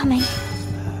here? coming.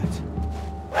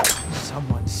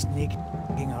 Someone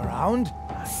sneaking around?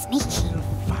 Sneaky. I'll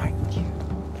find you.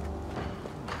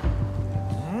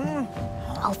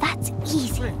 Oh, that's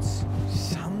easy. Prince,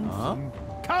 something.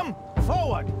 Come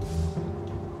forward.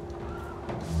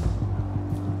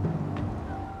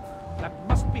 That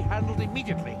must be handled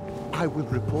immediately. I will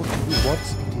report to you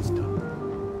once it is done.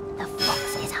 The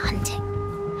fox is hunting.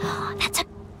 That's a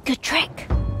good trick.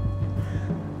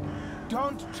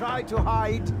 Don't try to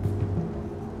hide.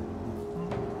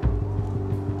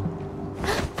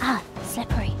 Ah,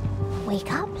 slippery.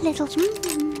 Wake up, little.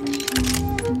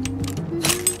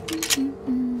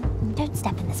 Don't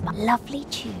step in the spot. Lovely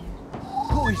tune.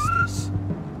 Who is this?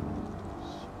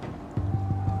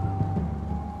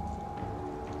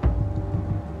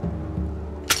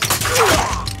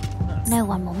 No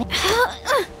one will miss.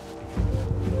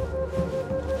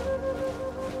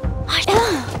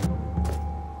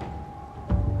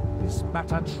 This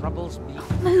matter troubles me.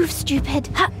 Move, stupid.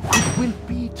 It will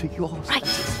be to your Right.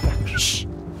 satisfaction. Shh.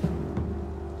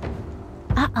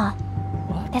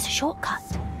 There's a shortcut.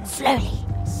 Slowly.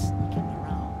 Sneaking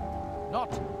around. Not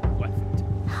worth it.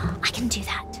 I can do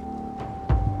that.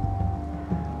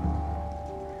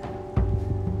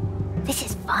 This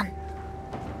is fun.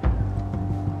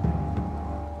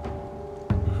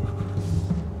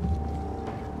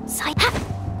 Side.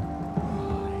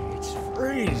 It's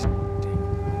freezing.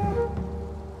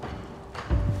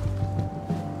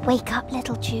 Wake up,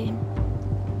 little June.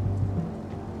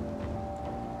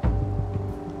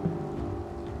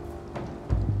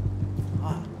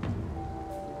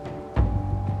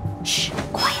 Shh,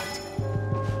 quiet.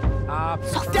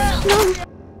 Soft. down! No!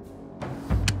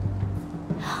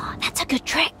 That's a good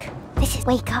trick. This is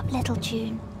Wake Up Little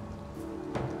Tune.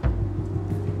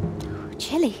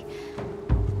 Chilly.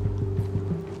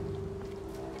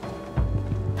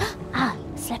 Ah,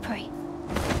 slippery.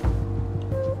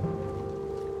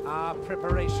 Are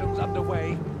preparations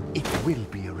underway? It will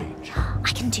be arranged.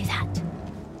 I can do that.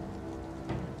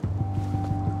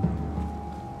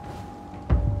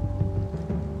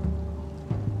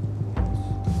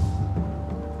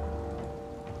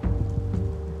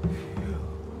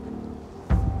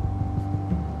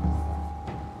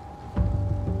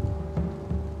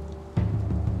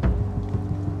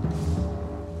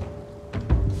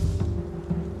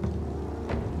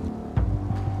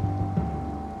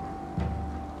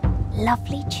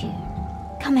 Lovely tune.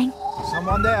 Coming.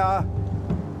 Someone there?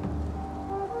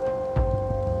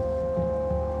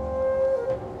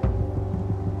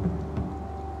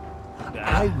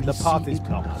 I will The path see is it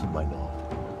blocked. done, my lord.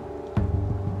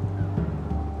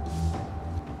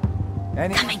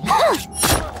 Any Coming. Ha!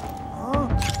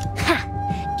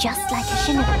 Just like a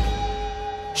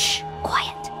shinobi. Shh,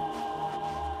 quiet.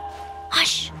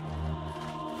 Hush.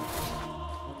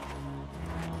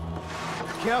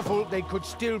 Careful, they could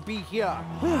still be here.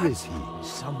 Where is he?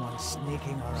 Someone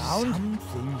sneaking around?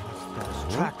 Something.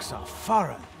 Those tracks are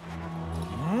foreign.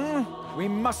 We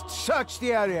must search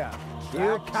the area.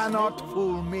 You cannot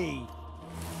fool me.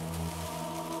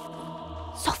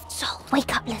 Soft soul.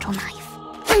 Wake up, little knife.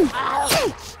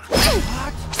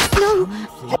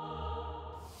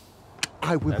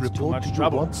 I will That's too report much to you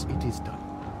trouble. once it is done.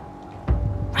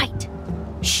 Right.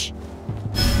 Shh.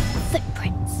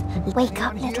 Footprints. Wake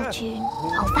up, Anyone little here? tune.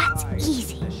 Oh, that's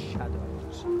easy. The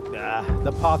shadows.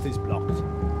 The path is blocked.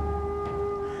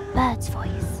 Bird's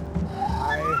voice.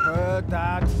 I heard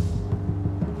that.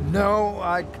 No,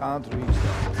 I can't reach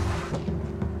that.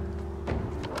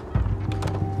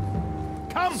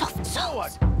 Come Soft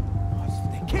forward. souls.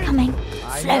 They kill. Coming.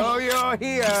 I Slowly. know you're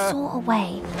here. Saw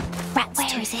away. Rats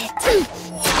where is it?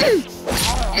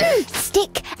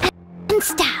 Stick and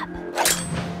stab.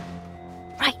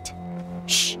 Right.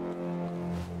 Shh.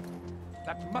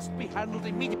 That must be handled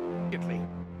immediately.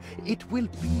 It will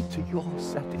be to your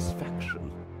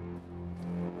satisfaction.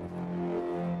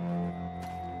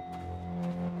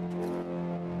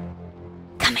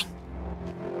 Coming.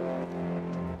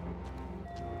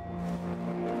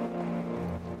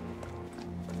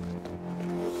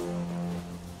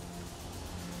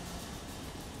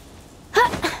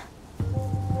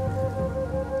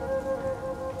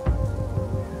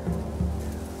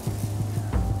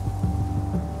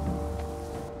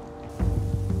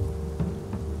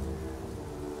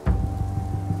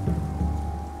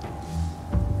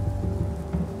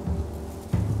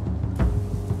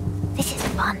 This is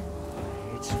fun.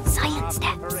 Silent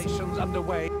steps. Operations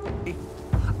underway.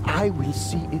 I will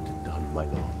see it done, my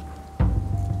lord.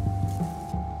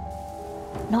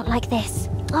 Not like this.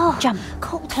 Oh, jump.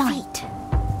 Cold feet.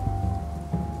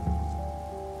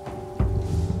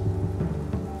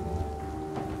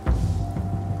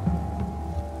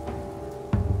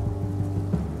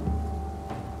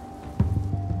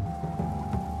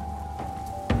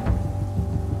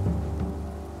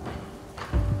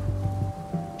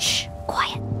 Shh,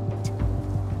 quiet.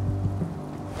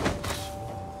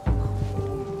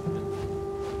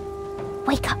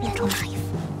 Wake up, little knife.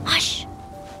 Hush.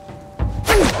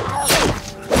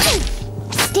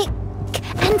 Stick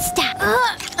and stab.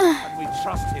 Can we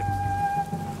trust him?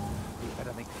 We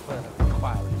better make further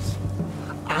inquiries.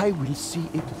 I will see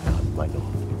it done, my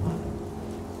lord.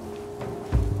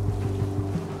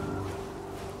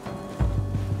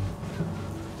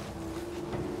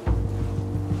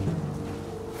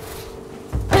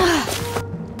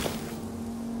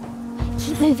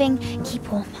 Keep moving, keep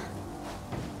warm.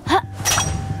 Huh.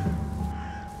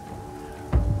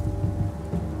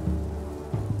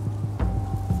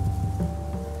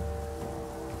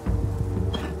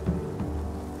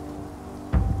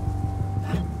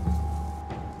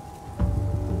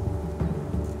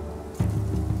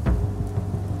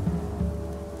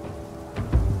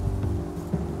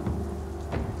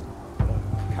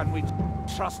 Can we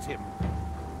trust him?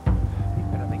 We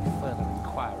better make further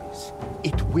inquiries.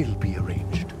 It will be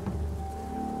arranged.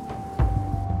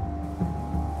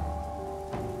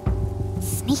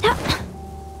 Sneak up.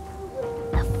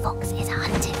 The fox is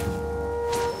hunted.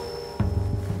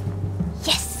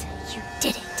 Yes, you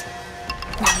did it.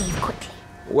 Now leave quickly.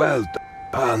 Well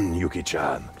done,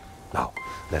 Yuki-chan. Now,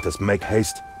 let us make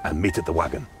haste and meet at the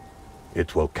wagon.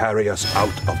 It will carry us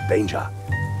out of danger.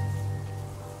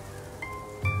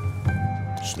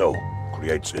 Snow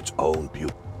creates its own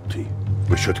beauty.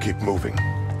 We should keep moving.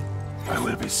 I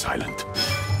will be silent.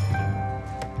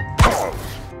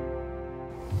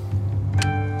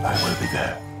 I will be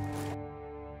there.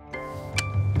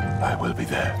 I will be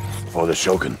there for the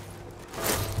Shogun.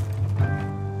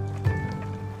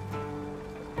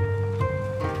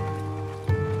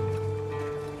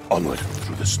 Onward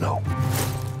through the snow.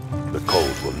 The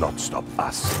cold will not stop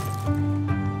us.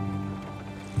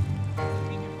 I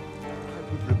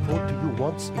will report to you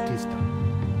once it is done.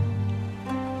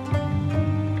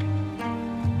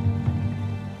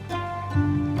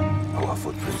 Our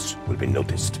footprints will be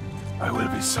noticed. I will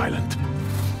be silent.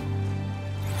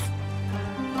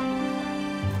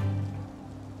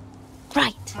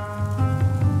 Right.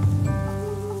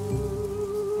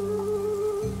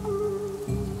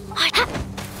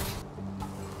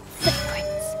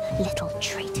 Footprints, little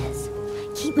traitors.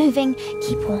 Keep moving,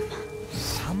 keep warm.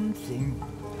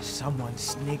 Someone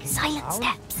sneaking Silent out?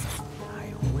 steps.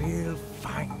 I will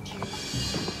find you.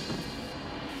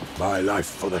 My life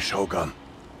for the Shogun.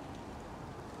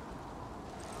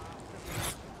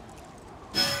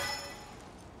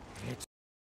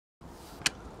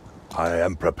 I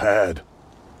am prepared.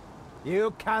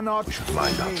 You cannot. We should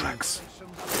mind our tracks.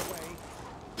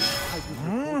 I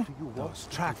will report to you Those once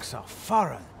tracks are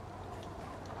foreign.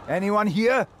 Anyone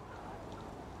here?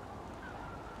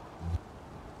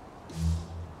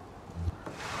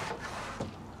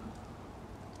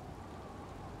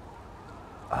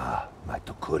 My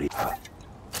Tokuri.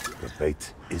 The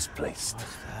bait is placed.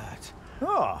 That.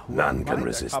 Oh, None can mind a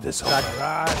resist cup this of offer. that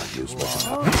I'll rash use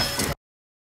one. what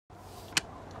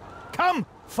Come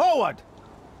forward.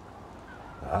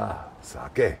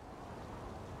 Sake.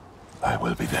 I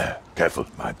will be there. Careful,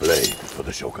 my blade for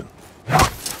the Shogun.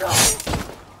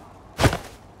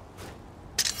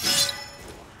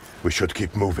 We should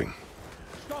keep moving.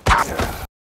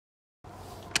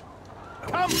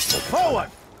 Come forward.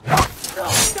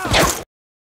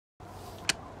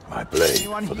 My blade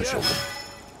Anyone for the here? Shogun.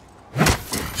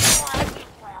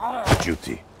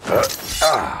 Duty.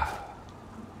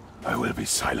 I will be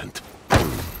silent.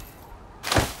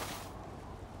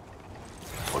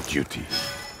 For duty.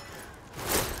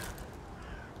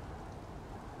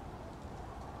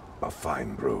 A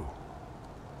fine brew.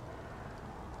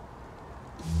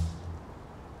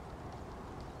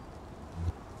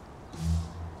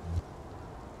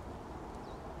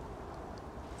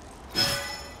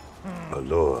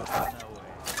 Allure.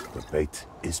 The bait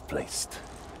is placed.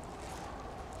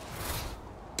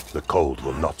 The cold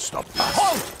will not stop us.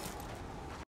 Halt!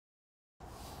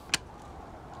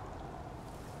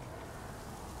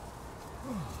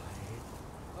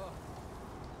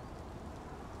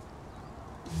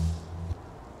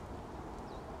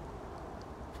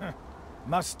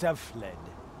 Must have fled.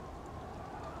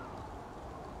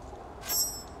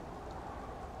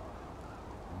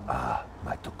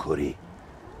 My Tokuri.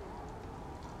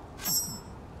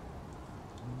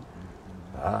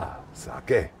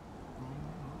 Sake.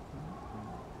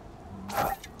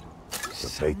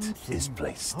 The bait is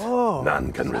placed. Oh,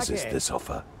 None can resist sake. this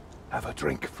offer. Have a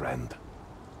drink, friend.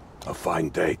 A fine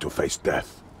day to face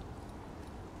death.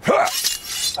 Ha!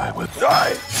 I will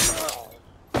die.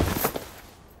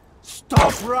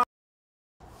 Stop right.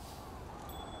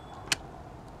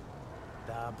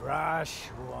 The brush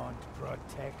won't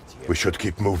protect you. We should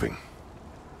keep moving.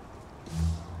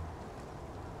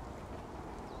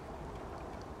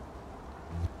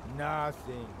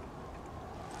 Nothing.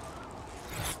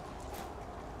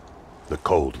 The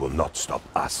cold will not stop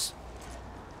us.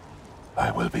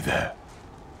 I will be there.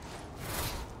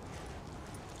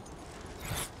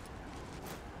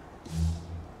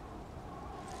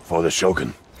 For the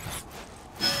Shogun.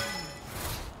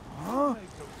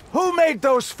 Who made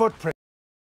those footprints?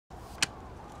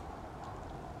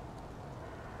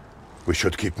 We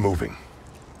should keep moving.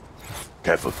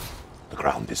 Careful. The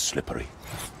ground is slippery.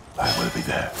 I will be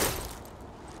there.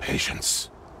 Patience.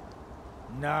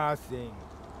 Nothing.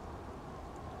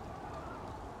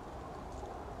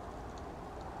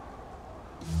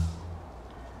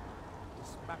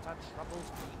 This matter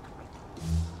troubles me greatly.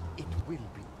 It will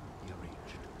be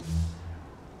arranged.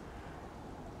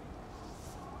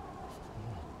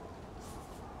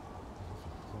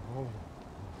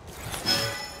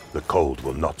 The cold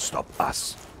will not stop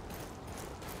us.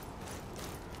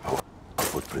 Our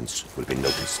footprints will be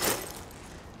noticed.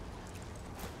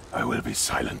 I will be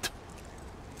silent.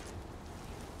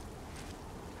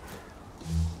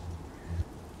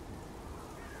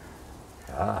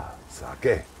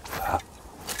 Sake.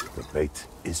 The bait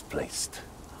is placed.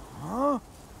 A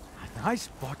nice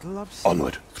bottle of...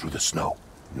 Onward through the snow.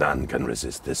 None can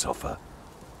resist this offer.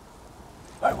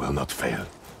 I will not fail.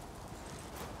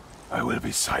 I will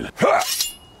be silent.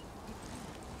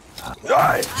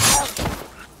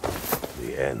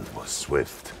 The end was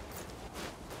swift.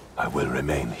 I will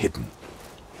remain hidden.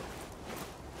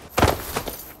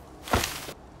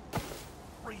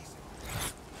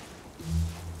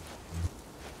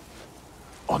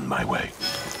 On my way.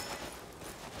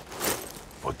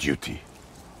 For duty.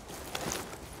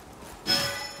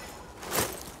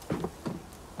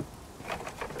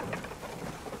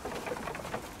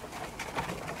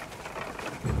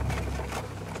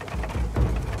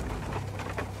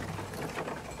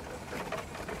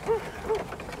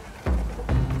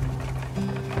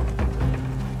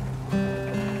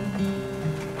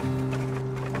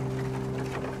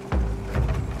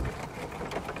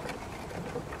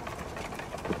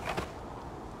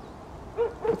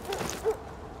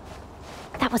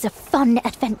 That was a fun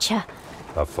adventure.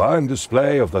 A fine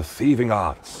display of the thieving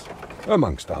arts,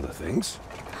 amongst other things.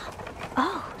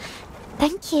 Oh,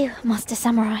 thank you, Master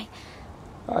Samurai.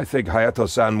 I think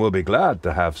Hayato-san will be glad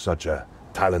to have such a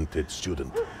talented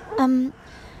student. Can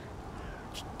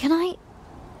I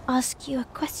ask you a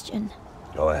question?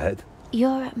 Go ahead.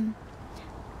 You're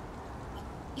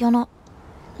not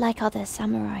like other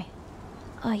samurai,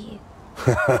 are you?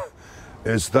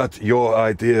 Is that your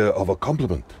idea of a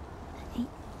compliment?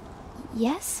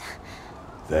 Yes?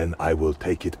 Then I will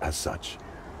take it as such.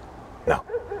 Now,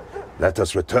 let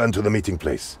us return to the meeting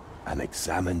place and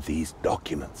examine these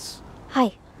documents.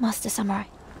 Hi, Master Samurai.